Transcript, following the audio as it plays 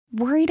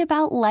Worried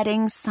about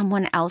letting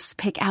someone else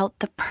pick out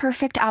the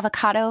perfect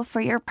avocado for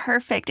your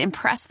perfect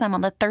impress them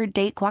on the third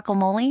date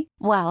guacamole?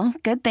 Well,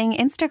 good thing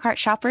Instacart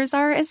shoppers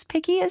are as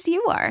picky as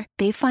you are.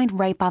 They find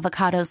ripe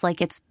avocados like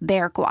it's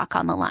their guac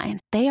on the line.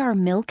 They are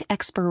milk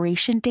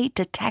expiration date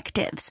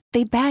detectives.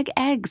 They bag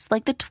eggs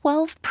like the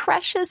 12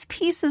 precious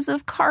pieces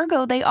of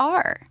cargo they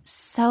are.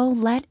 So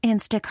let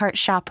Instacart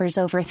shoppers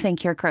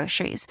overthink your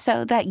groceries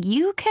so that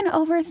you can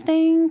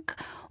overthink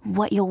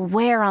what you'll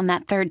wear on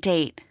that third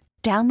date.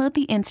 Download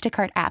the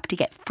Instacart app to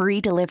get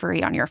free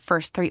delivery on your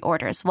first 3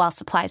 orders while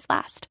supplies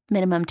last.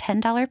 Minimum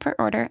 $10 per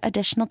order.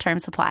 Additional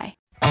terms apply.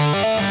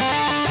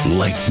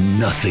 Like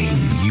nothing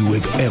you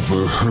have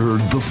ever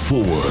heard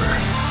before.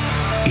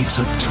 It's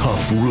a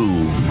tough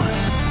room.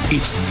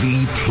 It's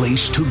the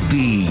place to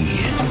be.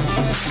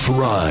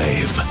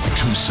 Thrive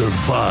to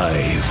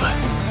survive.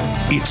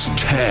 It's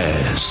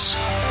Taz.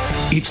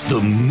 It's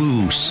the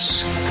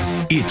Moose.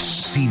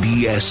 It's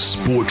CBS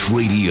Sports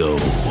Radio.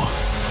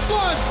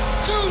 1,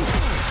 2.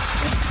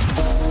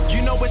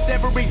 You know it's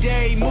every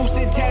day. Moose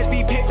and Taz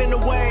be paving the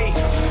way.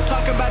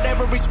 Talking about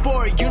every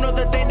sport. You know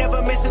that they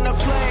never missing a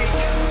play.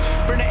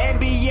 From the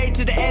NBA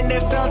to the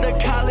NFL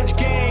to college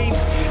games.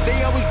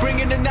 They always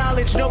bringing the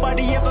knowledge.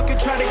 Nobody ever could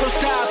try to go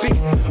stop it.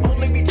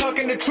 Only be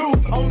talking the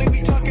truth. Only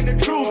be talking the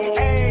truth.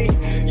 Ayy.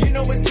 You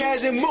know it's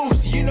Taz and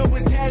Moose. You know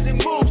it's Taz and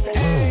Moose.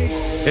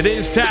 Ayy. It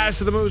is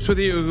Taz and the Moose with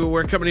you.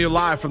 We're coming to you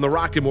live from the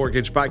Rocket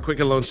Mortgage by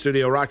Quicken Loan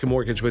Studio. Rocket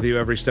Mortgage with you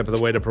every step of the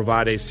way to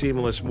provide a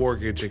seamless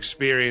mortgage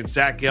experience.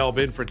 Zach Gelb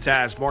in for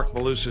Taz. Mark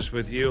Malusis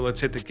with you. Let's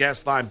hit the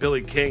guest line.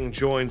 Billy King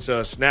joins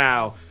us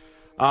now.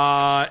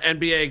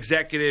 NBA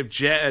executive,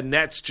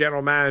 Nets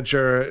general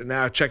manager.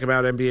 Now check him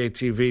out. NBA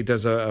TV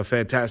does a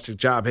fantastic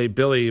job. Hey,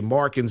 Billy,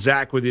 Mark, and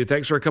Zach with you.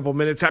 Thanks for a couple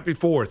minutes. Happy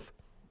 4th.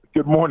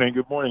 Good morning.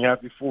 Good morning.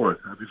 Happy 4th.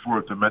 Happy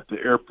 4th. I'm at the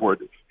airport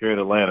here in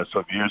Atlanta, so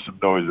if you hear some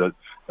noise,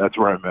 that's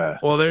where I'm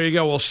at. Well, there you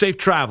go. Well, safe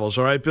travels,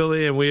 all right,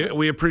 Billy? And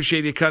we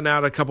appreciate you cutting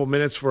out a couple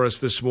minutes for us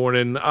this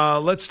morning.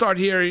 Let's start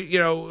here,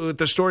 with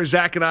the story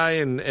Zach and I,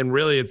 and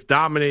really it's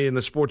dominating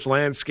the sports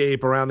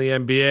landscape around the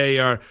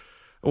NBA.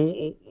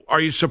 Are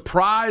you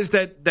surprised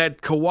that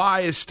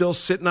Kawhi is still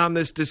sitting on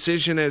this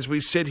decision as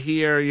we sit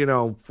here,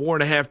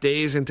 4.5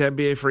 days into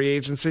NBA free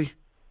agency?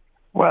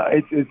 Well,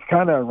 it's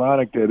kind of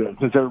ironic that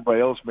since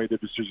everybody else made their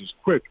decisions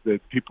quick,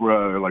 that people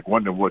are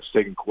wondering what's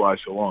taking Kawhi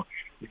so long.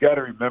 You got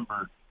to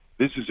remember,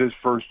 this is his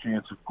first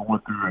chance of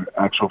going through an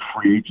actual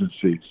free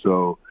agency.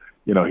 So,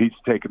 he's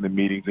taking the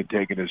meetings and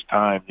taking his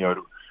time.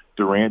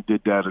 Durant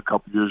did that a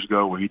couple years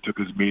ago where he took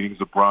his meetings.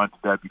 LeBron did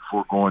that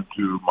before going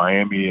to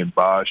Miami and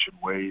Bosh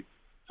and Wade.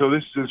 So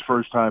this is his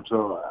first time.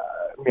 So,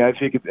 I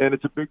think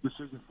it's a big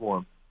decision for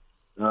him.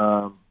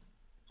 So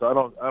I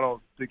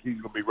don't think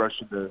he's going to be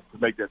rushing to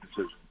make that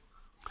decision.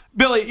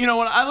 Billy, when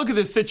I look at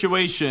this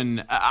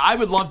situation, I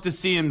would love to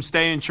see him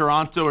stay in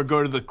Toronto or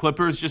go to the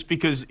Clippers just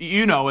because,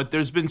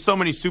 there's been so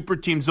many super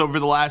teams over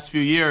the last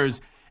few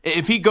years.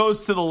 If he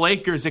goes to the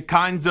Lakers, it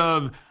kind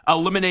of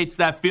eliminates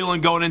that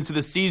feeling going into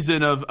the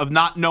season of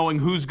not knowing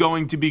who's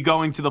going to be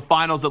going to the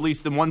finals, at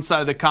least in one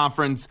side of the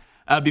conference,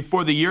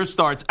 before the year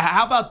starts.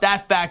 How about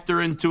that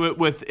factor into it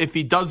with if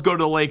he does go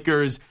to the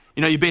Lakers,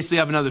 you basically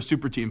have another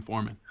super team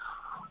forming?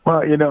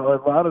 Well,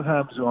 a lot of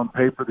times on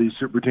paper, these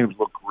super teams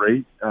look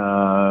great,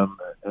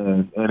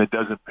 and it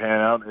doesn't pan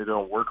out and it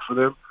don't work for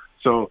them.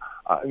 So,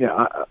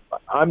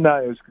 I'm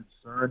not as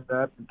concerned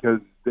that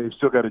because they've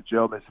still got to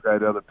gel. They still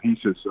got other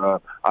pieces.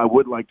 I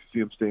would like to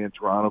see them stay in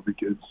Toronto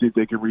because see if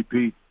they can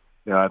repeat.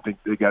 I think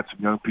they got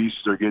some young pieces.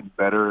 They're getting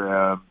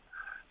better.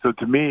 So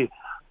to me,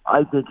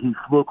 I think he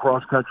flew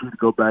across country to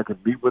go back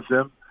and meet with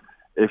them.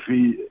 If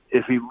he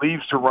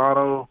leaves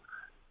Toronto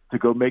to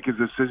go make his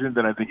decision,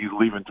 then I think he's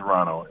leaving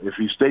Toronto. If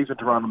he stays in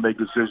Toronto and make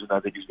a decision, I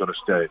think he's going to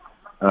stay.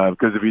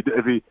 Because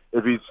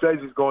if he says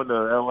he's going to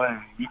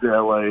L.A., he's in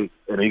L.A.,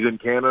 and he's in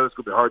Canada, it's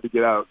going to be hard to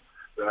get out.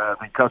 I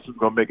think Customs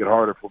going to make it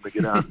harder for him to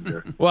get out of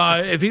there.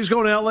 Well, if he's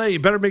going to L.A., you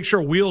better make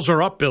sure wheels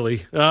are up,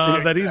 Billy,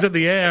 that he's in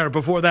the air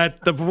before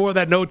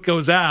that note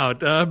goes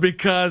out.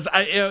 Because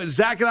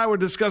Zach and I were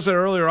discussing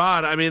earlier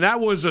on. That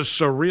was a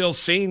surreal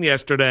scene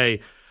yesterday.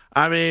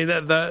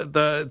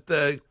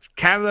 The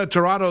Canada,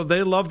 Toronto,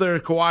 they love their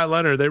Kawhi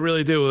Leonard. They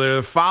really do.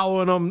 They're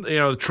following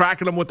him,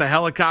 tracking him with the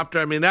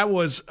helicopter. That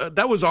was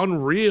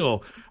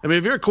unreal.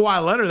 If you're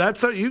Kawhi Leonard,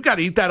 you got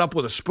to eat that up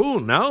with a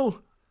spoon,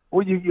 no?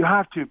 Well, you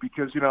have to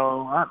because, a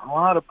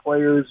lot of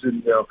players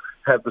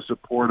have the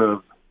support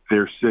of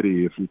their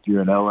city. If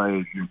you're in L.A.,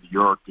 if you're in New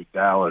York, or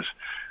Dallas.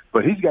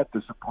 But he's got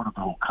the support of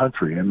the whole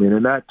country. And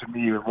that, to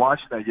me,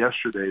 watching that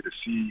yesterday to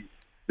see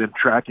them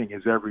tracking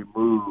his every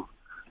move,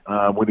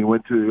 when he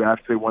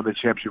after they won the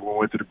championship, when we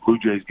went to the Blue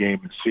Jays game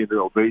and seeing the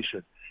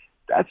ovation,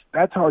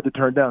 that's hard to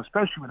turn down,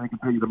 especially when they can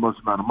pay you the most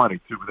amount of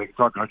money too. When they can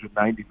talk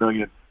 $190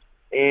 million,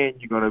 and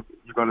you're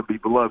gonna be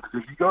beloved.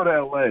 Because if you go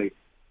to LA,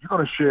 you're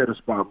gonna share the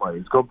spotlight.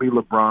 It's gonna be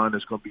LeBron,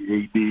 it's gonna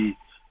be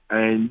AD,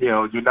 And,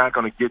 you're not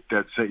going to get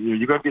that.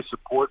 You're going to get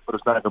support, but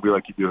it's not going to be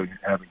like you do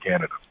have in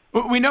Canada.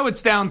 We know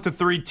it's down to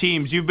 3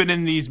 teams. You've been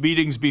in these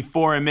meetings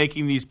before and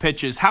making these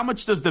pitches. How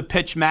much does the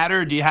pitch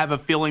matter? Do you have a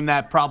feeling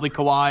that probably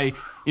Kawhi,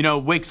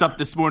 wakes up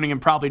this morning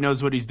and probably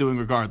knows what he's doing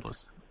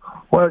regardless?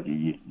 Well,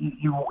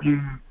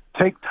 you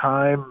take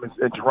time,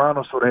 and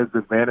Toronto sort of has the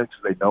advantage.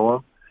 They know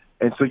him.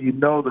 And so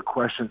the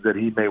questions that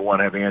he may want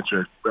to have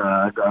answered.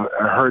 I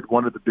heard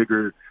one of the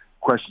bigger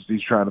questions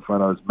he's trying to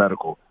find out is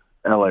medical.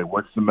 LA,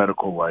 what's the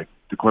medical like?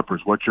 The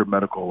Clippers, what's your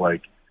medical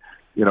like?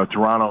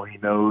 Toronto, he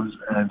knows.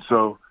 And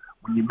so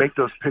when you make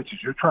those pitches,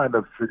 you're trying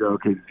to figure out,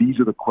 okay, these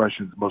are the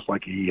questions most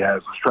likely he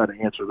has. Let's try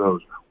to answer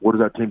those. What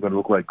is our team going to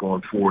look like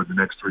going forward the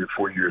next 3 or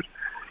 4 years?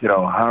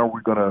 How are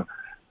we going to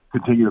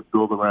continue to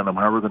build around him?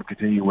 How are we going to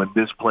continue when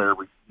this player,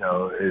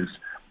 is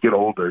get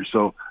older?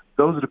 So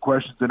those are the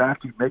questions. And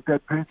after you make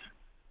that pitch,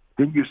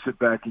 then you sit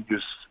back and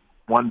just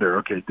wonder,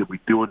 okay, did we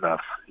do enough?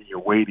 And you're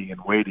waiting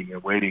and waiting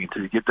and waiting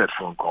until you get that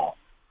phone call.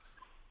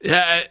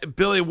 Yeah,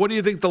 Billy, what do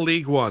you think the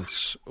league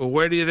wants?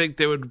 Where do you think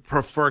they would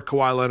prefer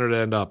Kawhi Leonard to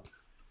end up?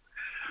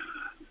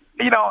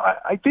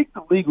 I think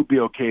the league would be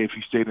okay if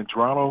he stayed in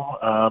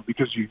Toronto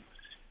because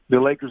the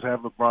Lakers have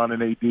LeBron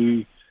and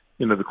AD.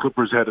 The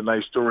Clippers had a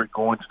nice story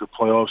going to the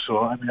playoffs. So,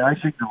 I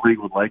think the league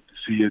would like to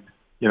see it,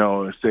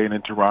 staying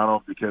in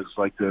Toronto because,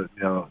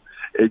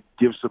 it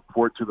gives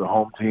support to the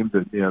home team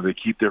that, they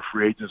keep their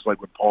free agents. Like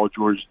when Paul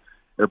George,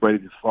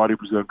 everybody thought he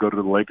was going to go to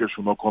the Lakers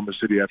from Oklahoma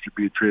City after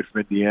being traded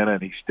from Indiana,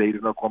 and he stayed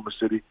in Oklahoma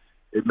City.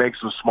 It makes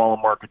those smaller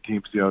market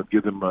teams,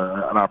 give them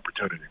an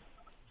opportunity.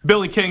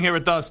 Billy King here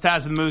with us,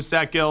 Taz and Moose,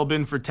 Zach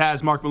Gelb for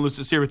Taz. Mark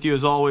Malusis here with you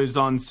as always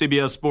on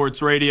CBS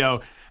Sports Radio.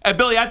 And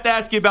Billy, I have to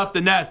ask you about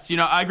the Nets.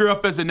 I grew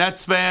up as a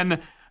Nets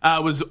fan.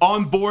 Was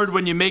on board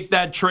when you make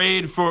that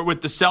trade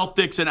with the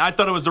Celtics, and I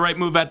thought it was the right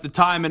move at the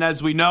time. And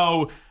as we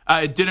know,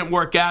 it didn't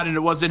work out, and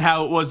it wasn't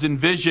how it was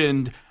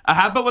envisioned.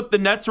 How about what the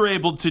Nets were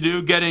able to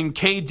do, getting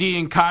KD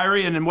and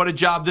Kyrie, and what a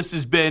job this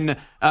has been,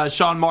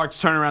 Sean Marks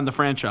turning around the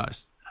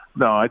franchise?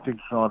 No, I think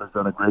Sean has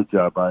done a great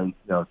job. I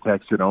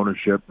texted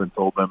ownership and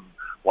told them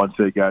once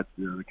they got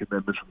the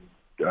commitments from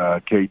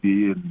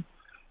KD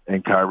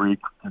and Kyrie,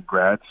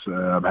 congrats.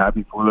 I'm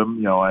happy for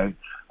them.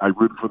 I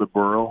root for the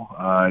borough.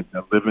 I'm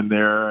living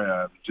there.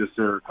 I was just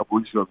there a couple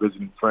weeks ago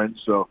visiting friends.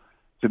 So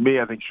to me,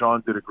 I think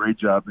Sean did a great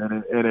job,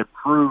 and it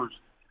proves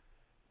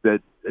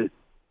that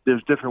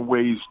there's different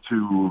ways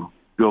to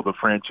build a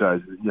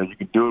franchise. You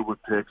can do it with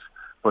picks,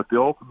 but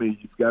ultimately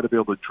you've got to be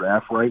able to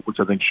draft right, which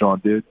I think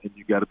Sean did, and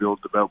you got to be able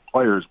to develop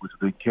players, which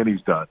I think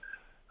Kenny's done.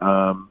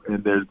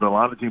 And there's been a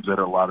lot of teams that had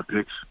a lot of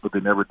picks, but they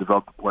never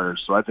developed the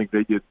players. So I think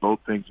they did both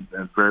things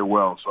and very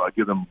well. So I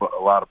give them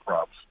a lot of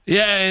props.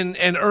 Yeah,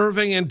 and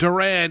Irving and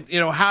Durant,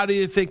 how do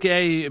you think,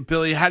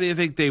 Billy, how do you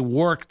think they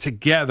work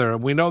together?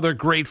 We know they're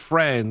great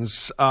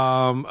friends,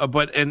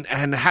 but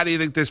how do you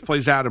think this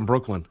plays out in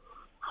Brooklyn?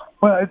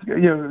 Well,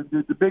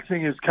 the big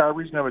thing is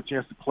Kyrie's going to have a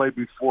chance to play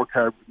before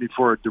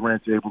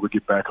Durant's able to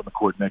get back on the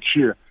court next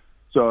year.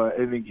 So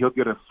I think he'll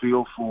get a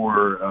feel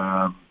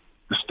for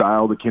the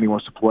style that Kenny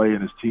wants to play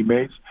and his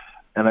teammates.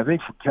 And I think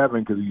for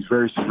Kevin, because he's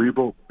very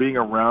cerebral, being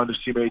around his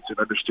teammates and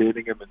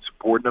understanding him and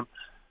supporting them,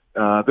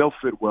 they'll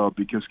fit well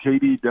because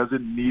KD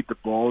doesn't need the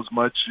ball as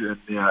much. And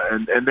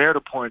they're at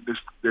a point in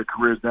their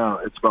careers now,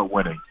 it's about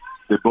winning.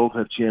 They both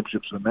have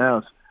championships, and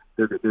now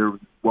they're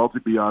wealthy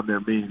beyond their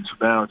means.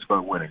 So now it's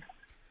about winning.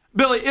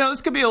 Billy,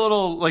 this could be a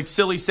little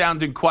silly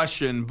sounding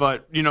question,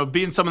 but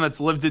being someone that's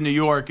lived in New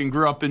York and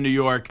grew up in New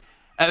York,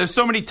 there's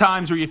so many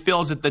times where you feel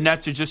as if the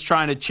Nets are just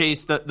trying to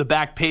chase the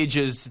back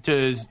pages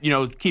to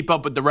keep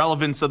up with the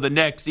relevance of the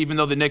Knicks, even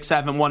though the Knicks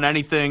haven't won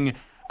anything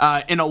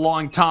in a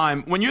long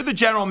time. When you're the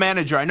general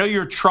manager, I know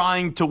you're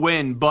trying to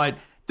win, but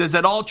does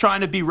that all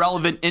trying to be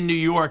relevant in New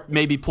York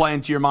maybe play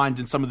into your mind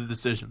in some of the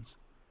decisions?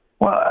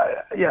 Well,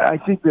 I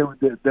think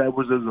that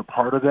was as a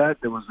part of that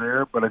was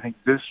there, but I think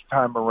this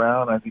time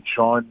around, I think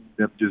Sean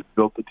just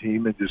built the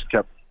team and just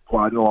kept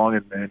plodding along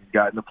and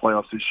got in the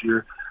playoffs this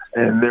year.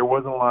 And there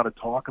wasn't a lot of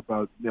talk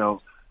about,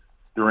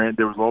 Durant.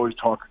 There was always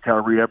talk of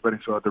Kyrie. Everybody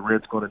saw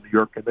Durant's going to New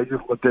York, and they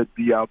just let that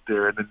be out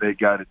there, and then they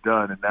got it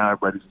done, and now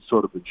everybody's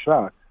sort of in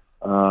shock.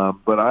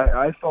 But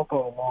I felt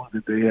all along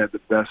that they had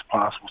the best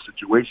possible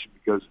situation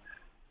because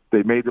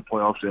they made the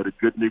playoffs. They had a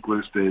good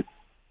nucleus. They had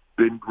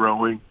been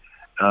growing.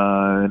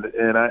 And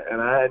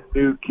I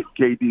knew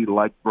KD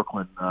liked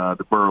Brooklyn,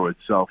 the borough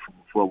itself,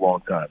 for a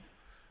long time.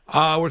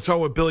 We're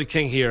talking with Billy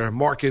King here,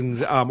 Mark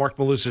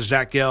Malusis,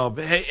 Zach Gelb.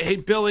 Hey,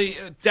 Billy,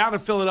 down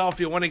in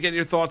Philadelphia, I want to get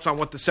your thoughts on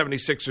what the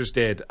 76ers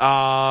did.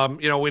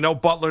 We know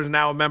Butler's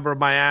now a member of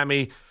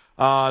Miami.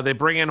 They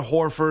bring in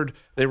Horford.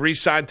 They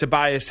re-sign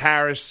Tobias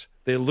Harris.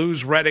 They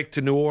lose Redick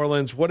to New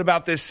Orleans. What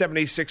about this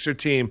 76er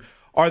team?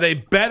 Are they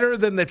better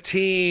than the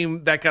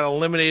team that got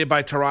eliminated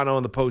by Toronto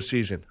in the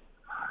postseason?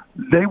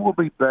 They will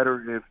be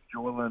better if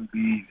Joel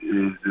Embiid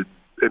is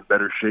in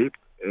better shape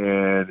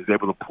and is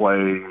able to play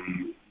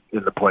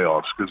in the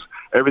playoffs because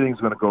everything's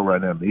going to go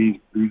right in.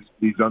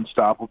 He's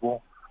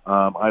unstoppable.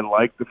 I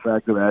like the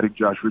fact of adding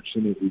Josh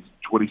Richardson. He's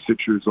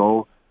 26 years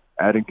old,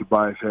 adding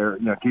Tobias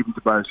Harris, keeping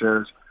Tobias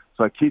Harris.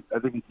 So I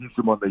think it keeps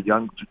him on the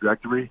young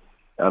trajectory.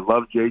 I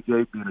love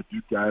JJ being a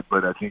Duke guy,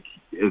 but I think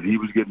as he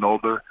was getting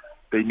older,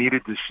 they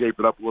needed to shape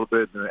it up a little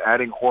bit. And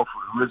adding Horford,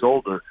 who is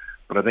older,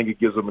 but I think it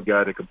gives them a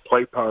guy that can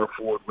play power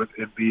forward with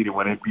Embiid, and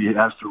when Embiid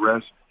has to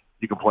rest,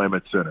 you can play him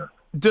at center.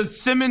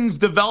 Does Simmons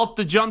develop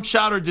the jump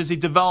shot, or does he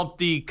develop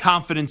the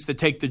confidence to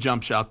take the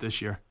jump shot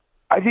this year?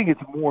 I think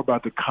it's more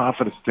about the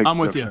confidence to take I'm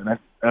the with jump you.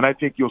 shot. And I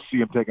think you'll see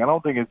him take. I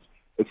don't think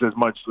it's as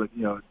much like,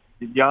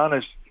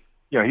 Giannis,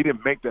 he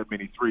didn't make that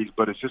many threes,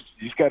 but it's just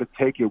you just got to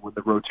take it with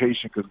the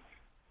rotation, because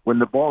when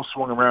the ball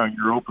swung around,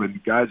 you're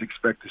open. Guys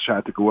expect the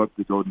shot to go up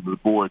to go to the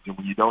boards, and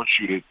when you don't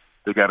shoot it,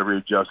 they got to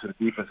readjust, and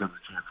the defense has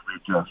a chance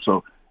to readjust.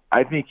 So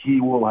I think he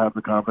will have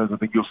the confidence. I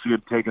think you'll see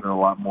him taking it a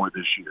lot more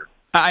this year.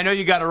 I know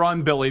you got to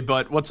run, Billy,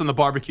 but what's on the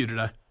barbecue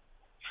today?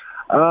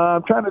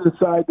 I'm trying to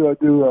decide, do I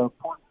do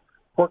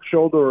pork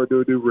shoulder or do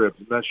I do ribs?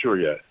 I'm not sure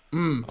yet.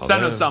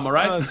 Send us some, all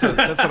right?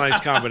 That's a nice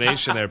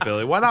combination there,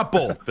 Billy. Why not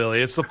both,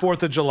 Billy? It's the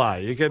 4th of July.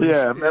 You can,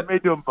 I may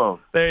do them both.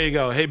 There you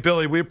go. Hey,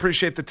 Billy, we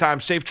appreciate the time.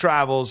 Safe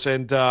travels,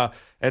 and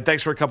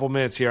thanks for a couple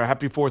minutes here.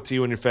 Happy 4th to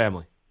you and your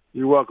family.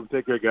 You're welcome.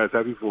 Take care, guys.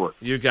 Happy 4th.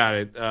 You got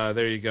it.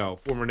 There you go.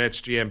 Former Nets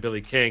GM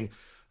Billy King.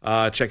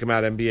 Check him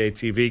out, NBA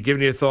TV.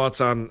 Giving you thoughts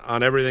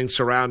on everything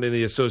surrounding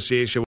the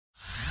association.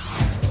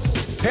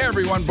 Hey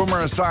everyone, Boomer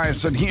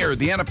Esiason here.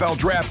 The NFL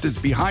Draft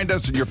is behind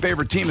us and your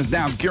favorite team is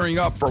now gearing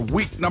up for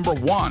week number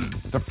 1.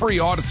 The free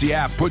Odyssey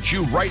app puts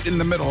you right in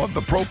the middle of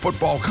the pro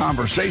football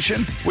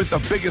conversation with the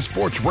biggest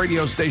sports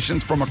radio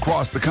stations from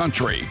across the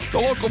country. The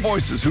local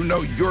voices who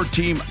know your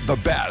team the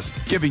best,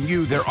 giving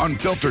you their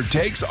unfiltered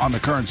takes on the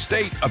current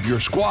state of your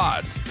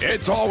squad.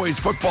 It's always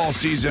football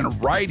season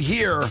right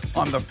here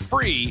on the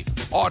free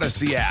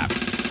Odyssey app.